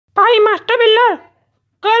भाई master builder,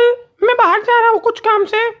 कल मैं बाहर जा रहा हूँ कुछ काम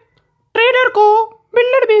से। ट्रेडर को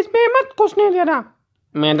बिल्डर बेस में मत घुसने देना।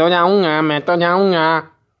 मैं तो जाऊंगा।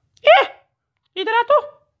 ए, इधर आ तू।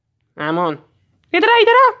 आमोन इधर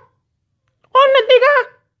आ। और नदी का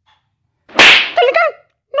चल निकल।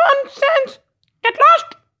 Nonsense, get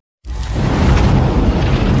lost.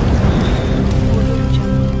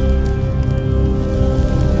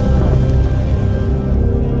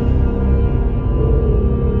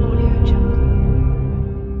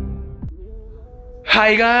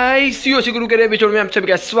 Hi guys, COC गुरु के एपिसोड में आप सभी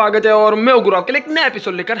का स्वागत है और मैं गुरु आपके लिए एक नया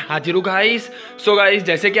एपिसोड लेकर हाजिर हूँ गाइस। सो गाइस,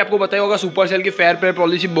 जैसे कि आपको पता ही होगा, सुपरसेल की फेयर प्ले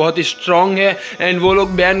पॉलिसी बहुत ही स्ट्रांग है एंड वो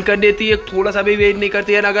लोग बैन कर देती है, थोड़ा सा भी वेट नहीं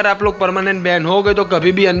करती है। अगर आप लोग परमानेंट बैन हो गए तो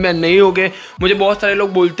कभी भी अनबैन नहीं हो गए। मुझे बहुत सारे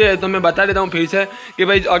लोग बोलते हैं, तो मैं बता देता हूँ फिर से कि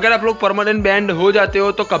भाई अगर आप लोग परमानेंट बैन हो जाते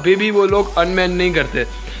हो तो कभी भी वो लोग अनबैन नहीं करते।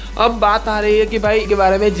 अब बात आ रही है कि भाई के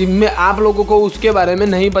बारे में जिनमें आप लोगों को उसके बारे में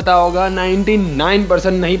नहीं पता होगा,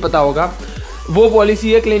 99% नहीं पता होगा, वो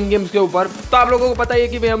पॉलिसी है क्लीन गेम्स के ऊपर। तो आप लोगों को पता ही है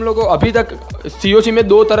कि भाई हम लोगों को अभी तक COC में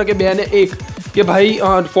दो तरह के बैन है। एक कि भाई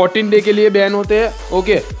 14 डे के लिए बैन होते हैं,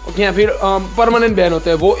 ओके, या फिर परमानेंट बैन होते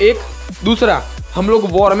हैं, वो एक। दूसरा, हम लोग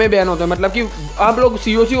वॉर में बैन होते हैं, मतलब कि आप लोग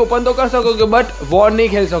COC ओपन तो कर सकोगे बट वॉर नहीं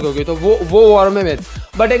खेल सकोगे, तो वो वॉर में बैन।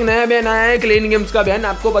 बट एक नया बैन आया है क्लीन गेम्स का बैन,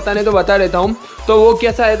 आपको बताने तो बता देता हूँ। तो वो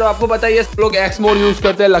कैसा है तो आपको पता ही है, लोग एक्स मोड यूज़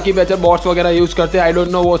करते हैं, लकी पैचर बॉट्स वगैरह यूज़ करते हैं। आई डोंट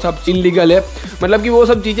नो, वो सब इलीगल है, मतलब कि वो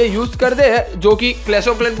सब चीज़ें यूज़ करते हैं जो कि क्लैश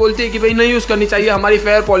ऑफ क्लैंस बोलती है कि भाई नहीं यूज़ करनी चाहिए, हमारी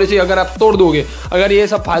फेयर पॉलिसी अगर आप तोड़ दोगे, अगर ये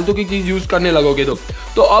सब फालतू की चीज़ यूज़ करने लगोगे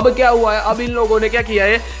तो अब क्या हुआ है, अब इन लोगों ने क्या किया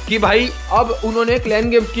है कि भाई अब उन्होंने क्लैन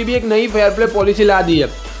गेम्स की भी एक नई फेयर प्ले पॉलिसी ला दी है।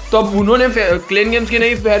 तो अब उन्होंने क्लेन गेम्स की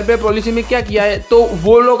नई फेयर प्ले पॉलिसी में क्या किया है, तो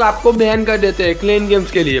वो लोग आपको बैन कर देते हैं क्लेन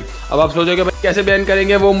गेम्स के लिए। अब आप सोचोगे भाई कैसे बैन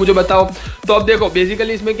करेंगे, वो मुझे बताओ। तो अब देखो,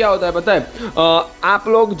 बेसिकली इसमें क्या होता है पता है, आप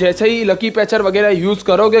लोग जैसे ही लकी पैचर वगैरह यूज़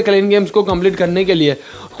करोगे क्लेन गेम्स को कंप्लीट करने के लिए,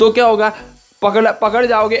 तो क्या होगा, पकड़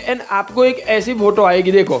जाओगे एंड आपको एक ऐसी फोटो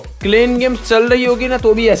आएगी। देखो, क्लेन गेम्स चल रही होगी ना,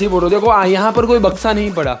 तो भी ऐसी फोटो देखो, यहाँ पर कोई बक्सा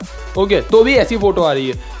नहीं पड़ा, ओके, तो भी ऐसी फोटो आ रही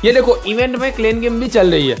है। ये देखो, इवेंट में क्लेन गेम भी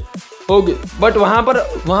चल रही है, ओके, बट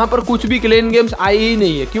वहाँ पर कुछ भी क्लेन गेम्स आई ही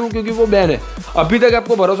नहीं है। क्यों? क्योंकि वो बैन है। अभी तक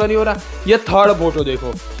आपको भरोसा नहीं हो रहा, ये थर्ड फोटो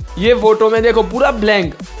देखो, ये फोटो में देखो पूरा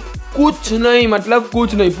ब्लैंक, कुछ नहीं, मतलब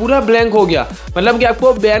कुछ नहीं, पूरा ब्लैंक हो गया, मतलब कि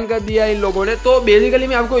आपको बैन कर दिया इन लोगों ने। तो बेसिकली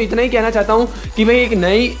मैं आपको इतना ही कहना चाहता हूँ कि भाई एक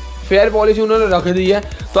नई फेयर पॉलिसी उन्होंने रख दी है,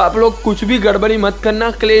 तो आप लोग कुछ भी गड़बड़ी मत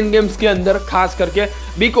करना क्लेन गेम्स के अंदर खास करके,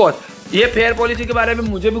 बिकॉज ये फेयर पॉलिसी के बारे में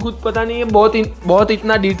मुझे भी खुद पता नहीं है बहुत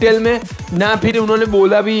इतना डिटेल में, ना फिर उन्होंने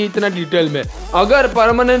बोला भी इतना डिटेल में। अगर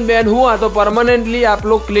परमानेंट बैन हुआ तो परमानेंटली आप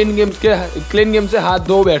लोग क्लीन गेम से हाथ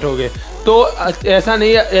धो बैठोगे। तो ऐसा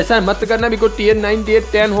नहीं है, ऐसा मत करना, बिकॉज Tier 9 Tier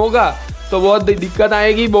 10 होगा तो बहुत दिक्कत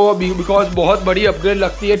आएगी, बिकॉज बहुत बड़ी अपग्रेड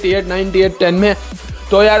लगती है Tier 9 Tier 10 में।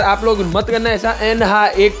 तो यार आप लोग मत करना ऐसा। एंड हाँ,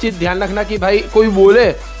 एक चीज़ ध्यान रखना कि भाई कोई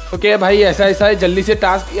बोले ओके भाई ऐसा है, जल्दी से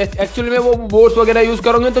टास्क, एक्चुअली में वो बोर्ड्स वगैरह यूज़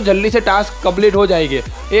करोगे तो जल्दी से टास्क कंप्लीट हो जाएंगे।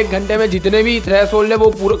 1 घंटे में जितने भी थ्रेशोल्ड है वो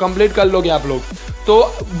पूरा कंप्लीट कर लोगे आप लोग। तो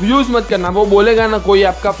यूज़ मत करना, वो बोलेगा ना कोई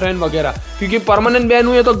आपका फ्रेंड वगैरह, क्योंकि परमानेंट बैन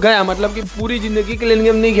हुए तो गया, मतलब कि पूरी ज़िंदगी क्लीन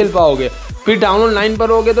गेम नहीं खेल पाओगे। फिर डाउनलोड 9 पर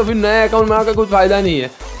होगे तो फिर नया अकाउंट बना का कुछ फ़ायदा नहीं है,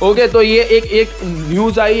 ओके। तो ये एक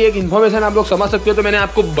न्यूज़ आई, एक इन्फॉर्मेशन आप लोग समझ सकते हो, तो मैंने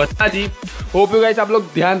आपको बता दी। होप यू गाइस आप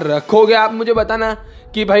लोग ध्यान रखोगे। आप मुझे बताना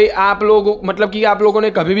कि भाई आप लोग, मतलब कि आप लोगों ने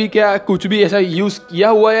कभी भी क्या कुछ भी ऐसा यूज़ किया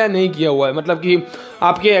हुआ है या नहीं किया हुआ है, मतलब कि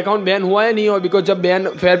आपके अकाउंट बैन हुआ है नहीं हुआ। बिकॉज जब बैन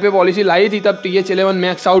फेयर पे पॉलिसी लाई थी तब TH11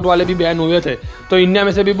 मैक्स आउट वाले भी बैन हुए थे, तो इंडिया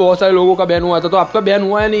में से भी बहुत सारे लोगों का बैन हुआ था। तो आपका बैन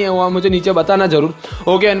हुआ है नहीं हुआ, मुझे नीचे बताना जरूर,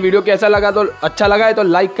 ओके। एंड वीडियो कैसा लगा, तो अच्छा लगा है तो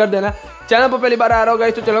लाइक कर देना। चैनल पर पहली बार आ रहा होगा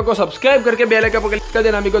तो चैनल को सब्सक्राइब करके बेल आइकन पर क्लिक कर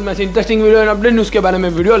देना, बिकॉज मैं interesting video and update news के बारे में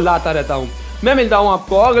वीडियो लाता रहता हूँ। मैं मिलता हूँ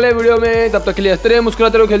आपको अगले वीडियो में, तब तक के लिए हंसते रहिए,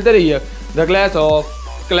 मुस्कुराते रहो, खेलते रहिए। The clash of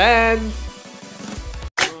clans.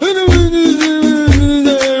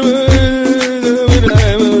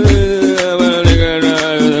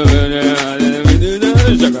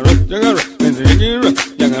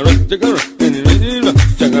 Jagar,